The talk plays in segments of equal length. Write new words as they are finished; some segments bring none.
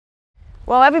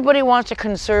Well, everybody wants to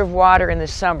conserve water in the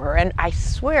summer, and I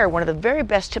swear one of the very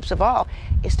best tips of all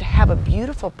is to have a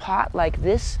beautiful pot like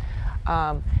this,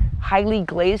 highly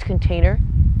glazed container,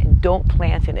 and don't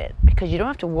plant in it, because you don't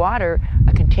have to water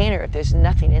a container if there's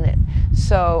nothing in it.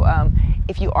 So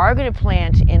if you are going to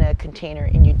plant in a container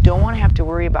and you don't want to have to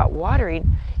worry about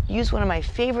watering, use one of my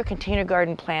favorite container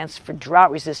garden plants for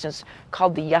drought resistance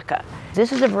called the yucca.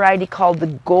 This is a variety called the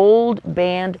gold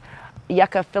band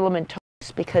yucca filamentosus,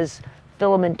 because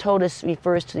filamentosus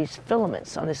refers to these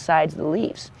filaments on the sides of the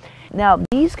leaves. Now,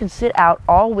 these can sit out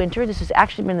all winter. This has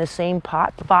actually been in the same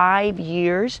pot 5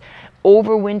 years,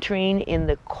 overwintering in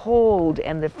the cold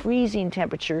and the freezing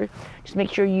temperature. Just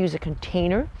make sure you use a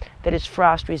container that is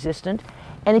frost resistant.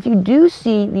 And if you do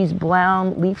see these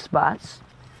brown leaf spots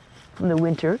from the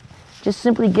winter, just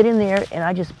simply get in there and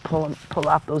I just pull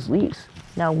off those leaves.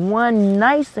 Now, one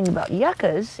nice thing about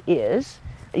yuccas is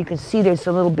you can see there's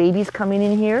some little babies coming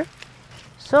in here.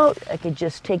 So I could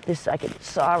just take this, I could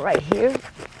saw right here.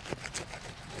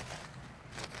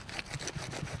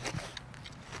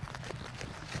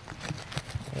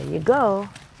 There you go.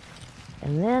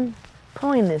 And then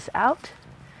pulling this out,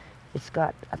 it's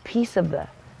got a piece of the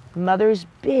mother's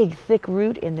big thick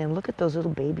root, and then look at those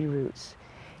little baby roots.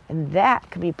 And that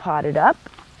can be potted up.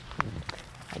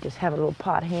 I just have a little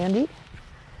pot handy.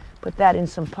 Put that in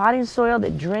some potting soil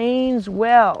that drains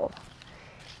well.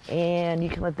 And you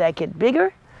can let that get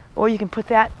bigger, or you can put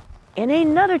that in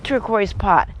another turquoise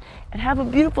pot and have a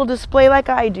beautiful display like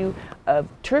I do of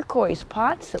turquoise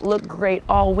pots that look great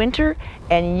all winter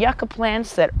and yucca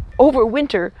plants that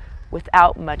overwinter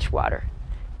without much water.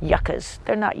 Yuccas,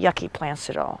 they're not yucky plants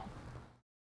at all.